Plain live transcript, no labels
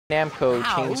Namco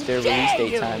changed their release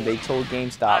date time. They told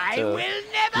GameStop to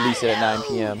release it at 9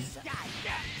 p.m.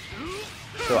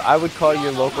 So I would call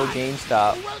your local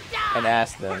GameStop and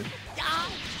ask them.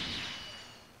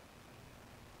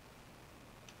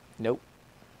 Nope.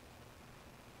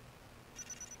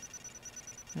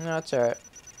 No, it's alright.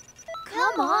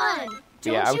 Come on.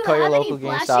 Yeah, I would call your local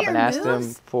GameStop and ask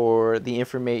them for the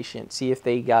information. See if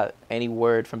they got any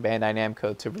word from Bandai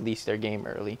Namco to release their game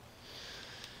early.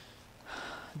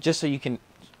 Just so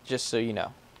you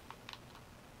know.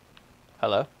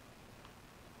 Hello?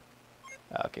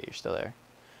 Okay, you're still there.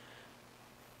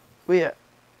 Well, yeah.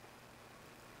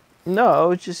 No, I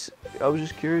was just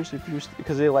curious if you were,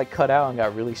 because they like cut out and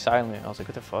got really silent. I was like,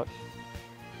 what the fuck?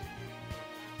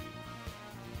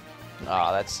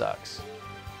 Aw, that sucks.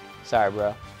 Sorry,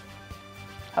 bro.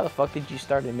 How the fuck did you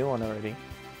start a new one already?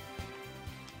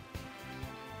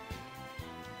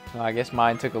 Well, I guess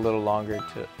mine took a little longer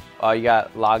to... Oh, you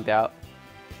got logged out?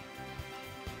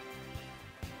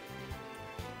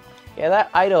 Yeah, that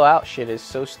idle out shit is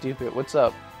so stupid. What's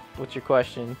up? What's your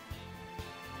question?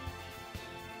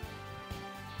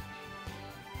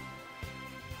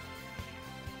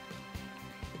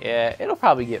 Yeah, it'll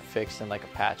probably get fixed in like a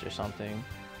patch or something.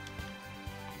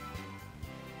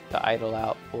 The idle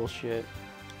out bullshit.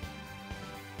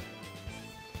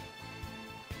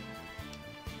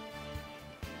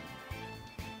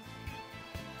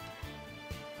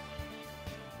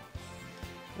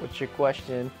 What's your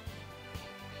question?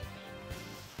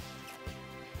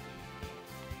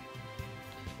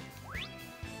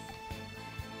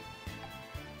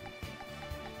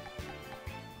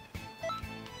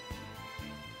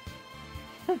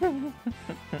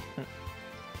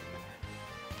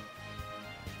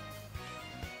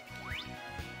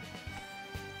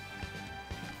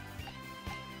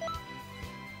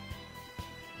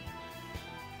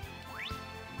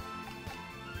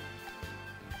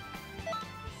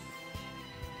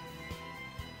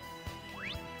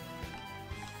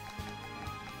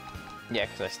 Yeah,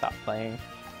 because I stopped playing.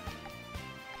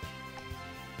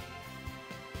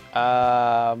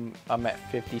 I'm at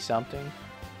 50 something.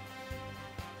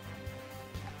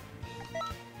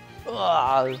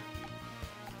 Ugh.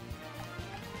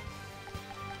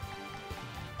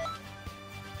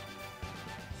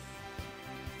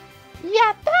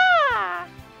 Yatta!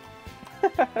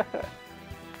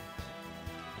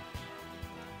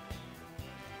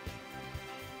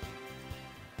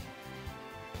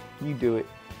 You do it.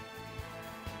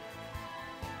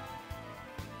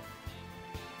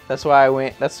 That's why I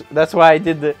went. That's why I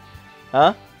did the,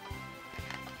 huh?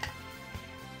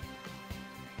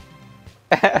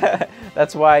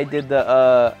 That's why I did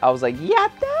the. I was like,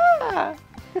 yatta.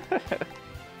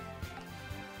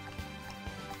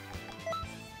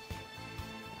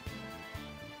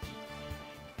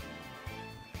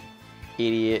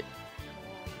 Idiot.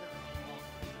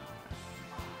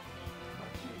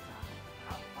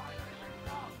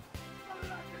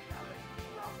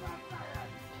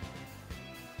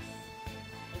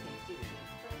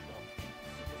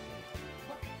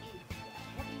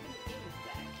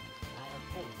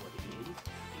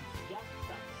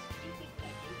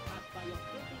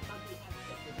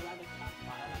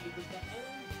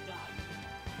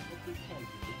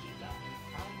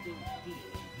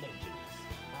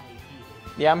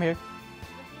 Yeah, I'm here.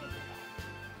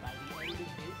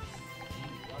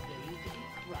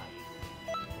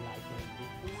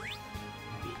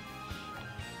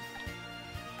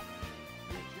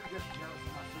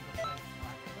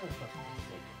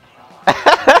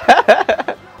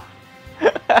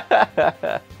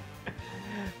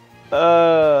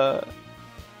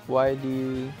 Why do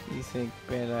you think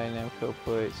Bandai Namco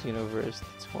puts Universe to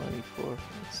 24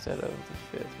 instead of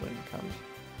the 5th when it comes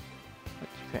to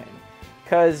Japan?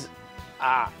 Because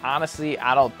honestly,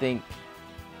 I don't think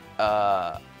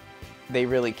they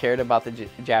really cared about the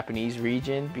Japanese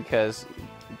region, because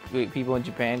people in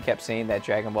Japan kept saying that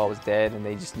Dragon Ball was dead and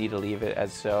they just need to leave it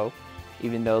as so,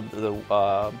 even though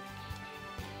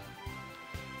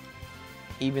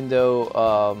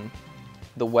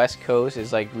the West Coast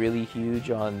is like really huge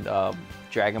on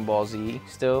Dragon Ball Z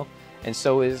still, and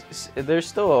so there's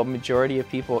still a majority of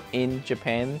people in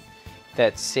Japan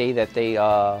that say that they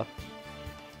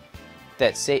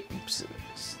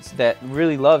that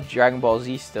really love Dragon Ball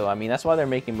Z still. I mean, that's why they're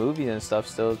making movies and stuff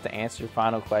still, to answer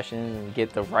final questions and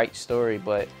get the right story.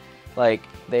 But like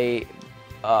they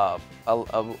a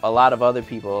lot of other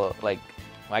people, like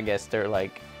I guess they're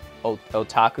like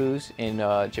otakus in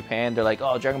Japan, they're like,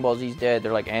 oh, Dragon Ball Z's dead.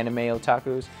 They're like anime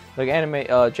otakus, like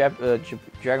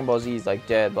Dragon Ball Z is like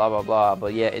dead, blah blah blah.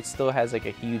 But yeah, it still has like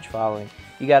a huge following.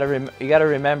 You gotta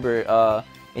remember,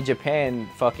 in Japan,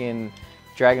 fucking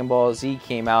Dragon Ball Z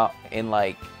came out in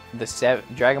like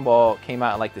Dragon Ball came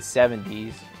out in like the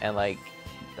 70s, and like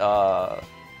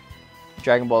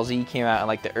Dragon Ball Z came out in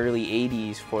like the early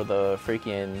 80s for the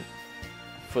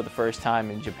first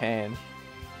time in Japan.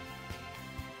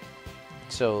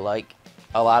 So like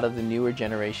a lot of the newer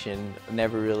generation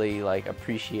never really like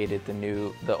appreciated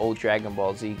the old Dragon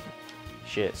Ball Z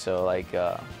shit. So like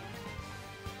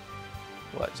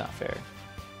what? It's not fair.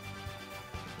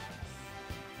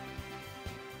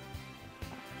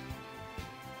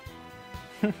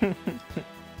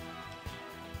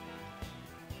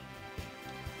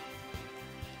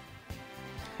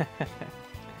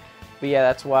 But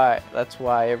yeah, that's why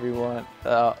everyone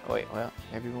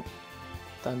everyone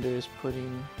Thunder is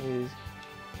putting his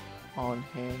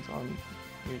hands on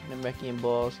your Namekian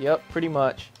balls. Yep, pretty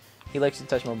much. He likes to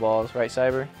touch my balls, right,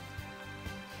 Cyber?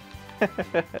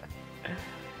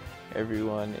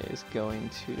 Everyone is going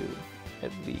to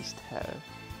at least have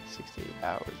 6 to 8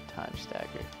 hours time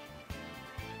stagger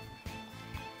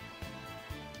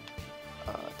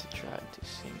to try to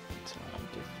sync the time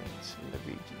difference in the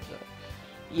regions up.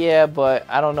 Yeah, but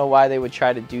I don't know why they would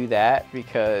try to do that,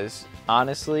 because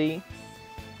honestly,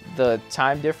 the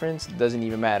time difference doesn't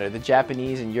even matter. The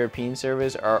Japanese and European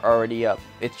servers are already up.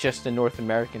 It's just the North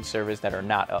American servers that are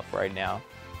not up right now.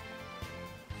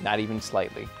 Not even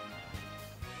slightly.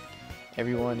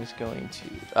 Everyone is going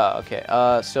to... okay.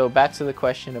 So back to the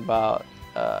question about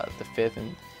the 5th,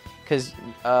 and because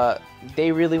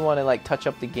they really want to like touch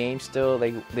up the game still.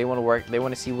 They want to work. They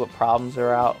want to see what problems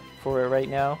are out for it right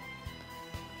now.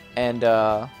 And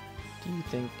do you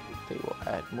think they will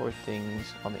add more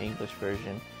things on the English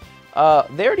version?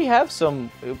 They already have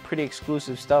some pretty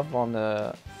exclusive stuff on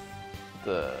the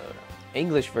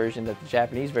English version that the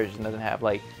Japanese version doesn't have,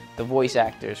 like the voice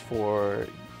actors for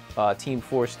Team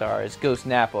 4 Stars. Ghost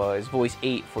Nappa is voice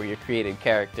 8 for your created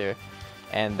character,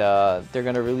 and they're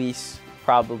gonna release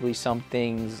probably some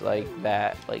things like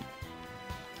that, like,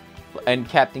 and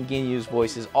Captain Ginyu's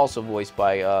voice is also voiced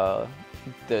by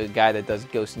the guy that does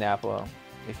Ghost Nappa,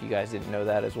 if you guys didn't know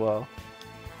that as well.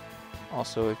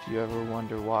 Also, if you ever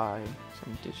wonder why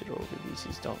some digital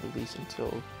releases don't release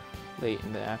until late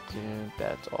in the afternoon,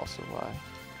 that's also why.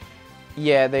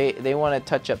 Yeah, they want to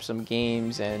touch up some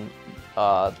games, and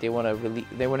they want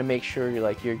to make sure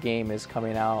your game is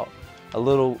coming out a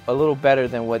little better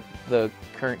than what the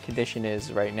current condition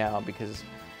is right now, because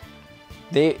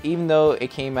even though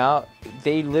it came out,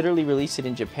 they literally released it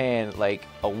in Japan like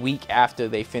a week after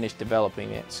they finished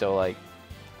developing it. So like,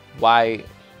 why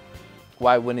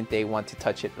wouldn't they want to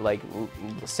touch it, like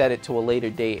set it to a later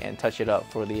date and touch it up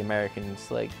for the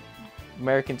Americans? Like,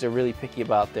 Americans are really picky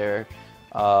about their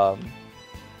final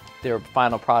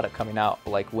product coming out,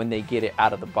 like when they get it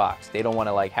out of the box. They don't want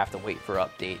to like have to wait for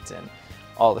updates and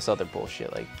all this other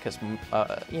bullshit, like, because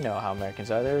you know how Americans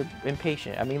are. They're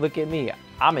impatient. I mean, look at me.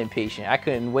 I'm impatient. I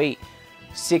couldn't wait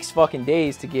 6 fucking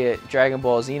days to get Dragon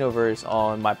Ball Xenoverse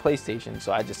on my PlayStation,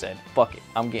 so I just said, fuck it.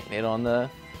 I'm getting it on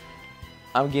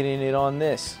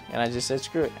this, and I just said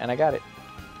screw it, and I got it.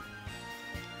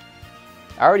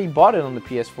 I already bought it on the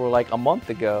PS4 like a month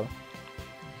ago.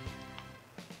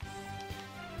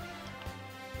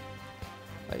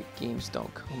 Like, games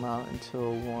don't come out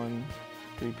until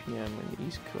 3 p.m. in the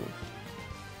East Coast.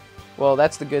 Well,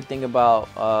 that's the good thing about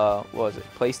what was it,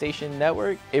 PlayStation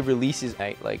Network? It releases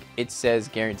night, like it says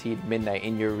guaranteed midnight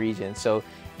in your region. So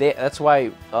that's why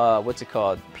what's it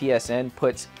called? PSN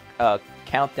puts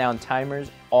countdown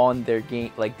timers on their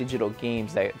game, like digital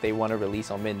games that they want to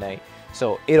release on midnight.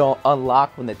 So it'll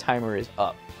unlock when the timer is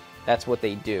up. That's what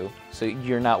they do. So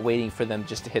you're not waiting for them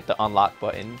just to hit the unlock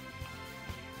button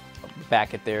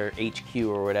back at their HQ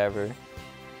or whatever.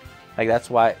 Like, that's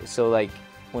why. So like,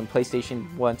 when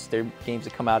PlayStation wants their games to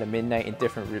come out at midnight in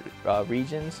different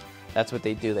regions, that's what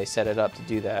they do. They set it up to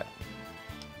do that.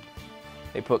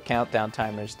 They put countdown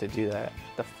timers to do that.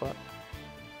 The fuck?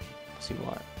 What's he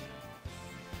want?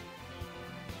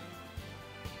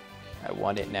 I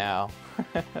want it now.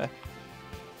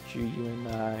 Drew, you and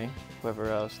I, whoever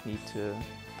else, need to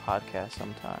podcast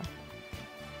sometime.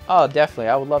 Oh, definitely.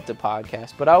 I would love to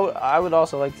podcast, but I would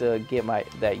also like to get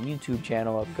that YouTube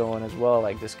channel up going as well,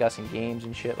 like discussing games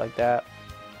and shit like that.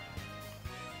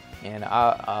 And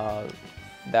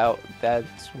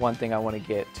that's one thing I want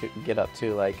to get up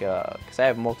to, like, because I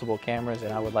have multiple cameras,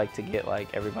 and I would like to get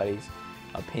like everybody's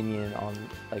opinion on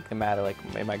like the matter, like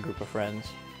in my group of friends.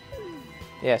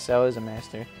 Yeah, so is a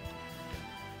master,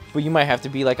 but you might have to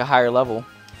be like a higher level.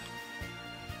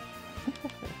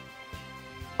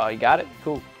 Oh, you got it?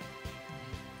 Cool.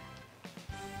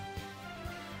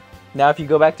 Now if you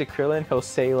go back to Krillin, he'll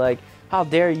say like, How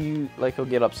dare you? Like, he'll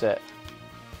get upset.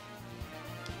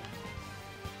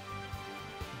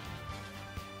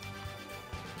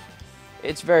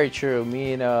 It's very true.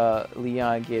 Me and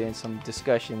Leon get in some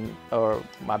discussion, or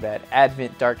my bad,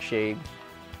 Advent Darkshade.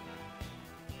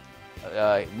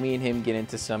 Me and him get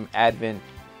into some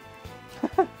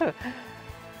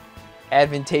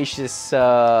advantageous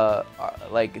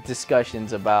like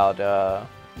discussions about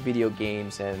video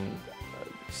games and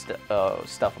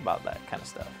stuff about that kind of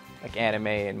stuff, like anime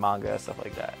and manga, stuff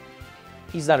like that.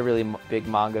 He's not a really big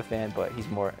manga fan, but he's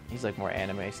like more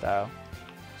anime style,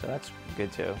 so that's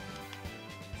good too.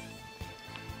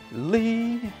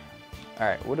 Lee. All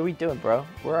right, what are we doing, bro?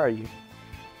 Where are you?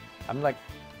 I'm like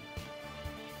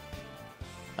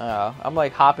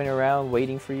hopping around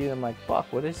waiting for you. I'm like,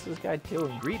 fuck, what is this guy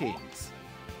doing? Greetings.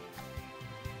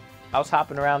 I was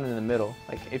hopping around in the middle.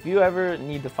 Like, if you ever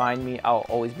need to find me, I'll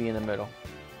always be in the middle.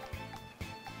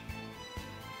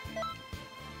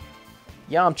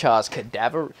 Yamcha's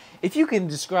cadaver. If you can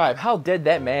describe how dead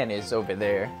that man is over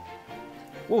there,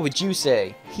 what would you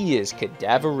say? He is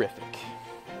cadaverific.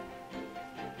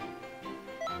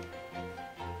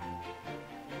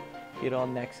 Get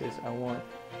on Nexus. I want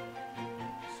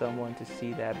someone to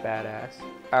see that badass.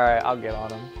 Alright, I'll get on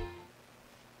him.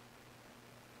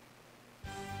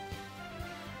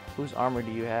 Whose armor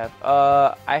do you have?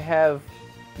 I have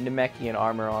Namekian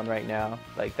armor on right now.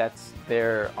 Like, that's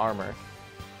their armor.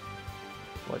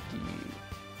 What do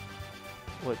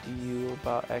you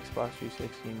about Xbox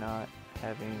 360 not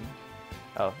having...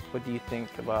 Oh, what do you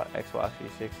think about Xbox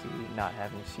 360 not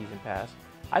having a season pass?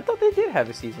 I thought they did have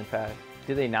a season pass.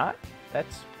 Do they not?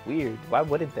 That's weird. Why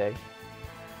wouldn't they?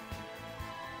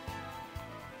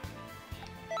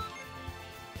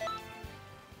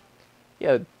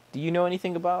 Yeah, do you know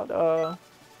anything about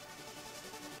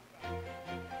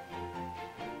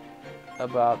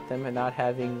them not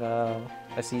having a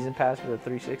season pass for the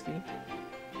 360?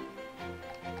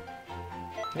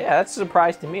 Yeah, that's a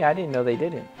surprise to me. I didn't know they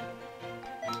didn't.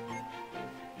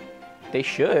 They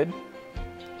should.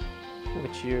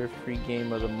 What's your free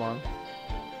game of the month?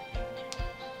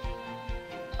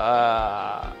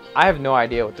 I have no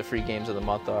idea what the free games of the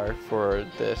month are for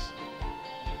this.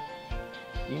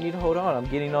 You need to hold on. I'm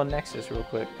getting on Nexus real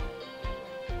quick.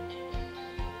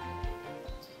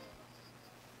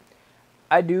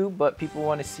 I do, but people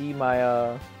want to see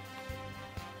my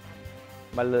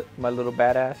my little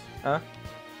badass, huh?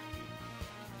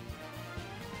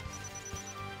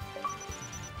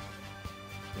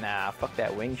 Nah, fuck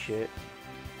that wing shit.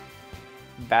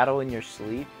 Battle in your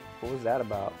sleep? What was that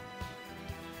about?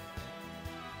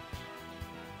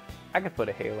 I could put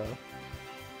a Halo.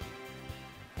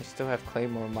 I still have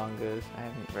Claymore mangas. I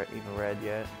haven't even read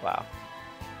yet. Wow.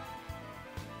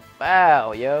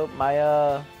 Wow, yo,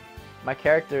 my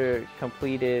character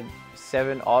completed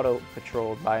 7 auto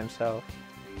patrols by himself.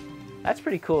 That's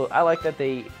pretty cool. I like that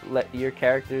they let your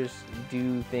characters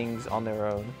do things on their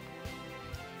own.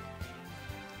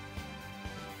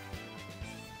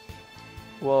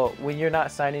 Well, when you're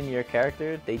not signing your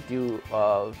character, they do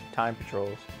time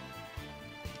patrols.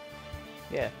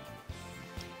 Yeah.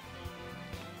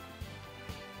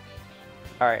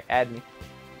 Alright, add me.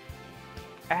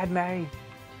 Add me!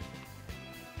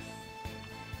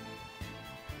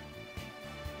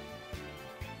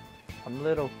 I'm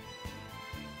little.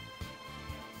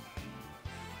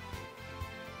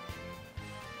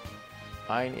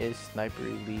 Mine is Sniper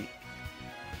Elite.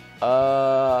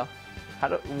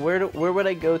 Where would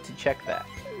I go to check that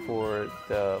for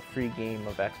the free game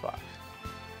of Xbox?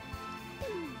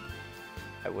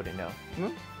 I wouldn't know.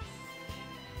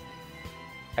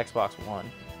 Xbox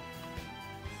One.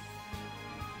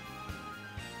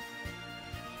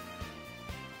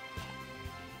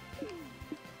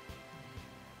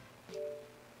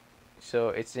 So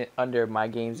it's under My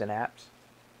Games and Apps.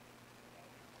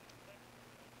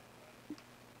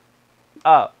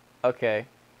 Oh, okay.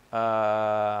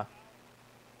 Alright,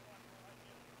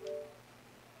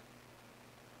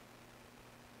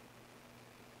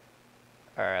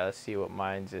 let's see what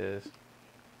mine's is.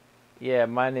 Yeah,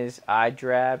 mine is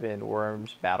iDrab and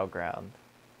Worms Battleground.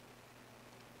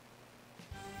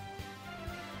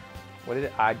 What is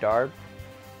it? iDarb?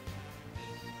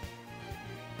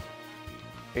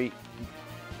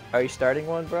 Are you starting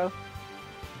one, bro?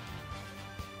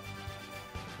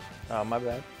 Oh, my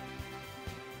bad.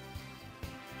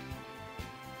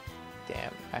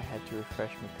 Damn, I had to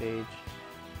refresh my page.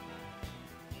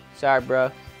 Sorry, bro.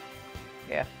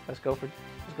 Yeah, let's go for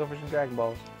some Dragon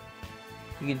Balls.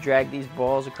 You can drag these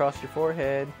balls across your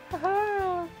forehead.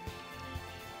 Haha.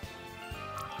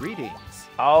 Greetings.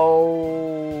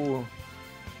 Oh.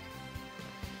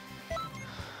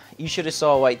 you should have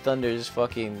saw White Thunder's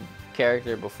fucking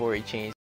character before he changed.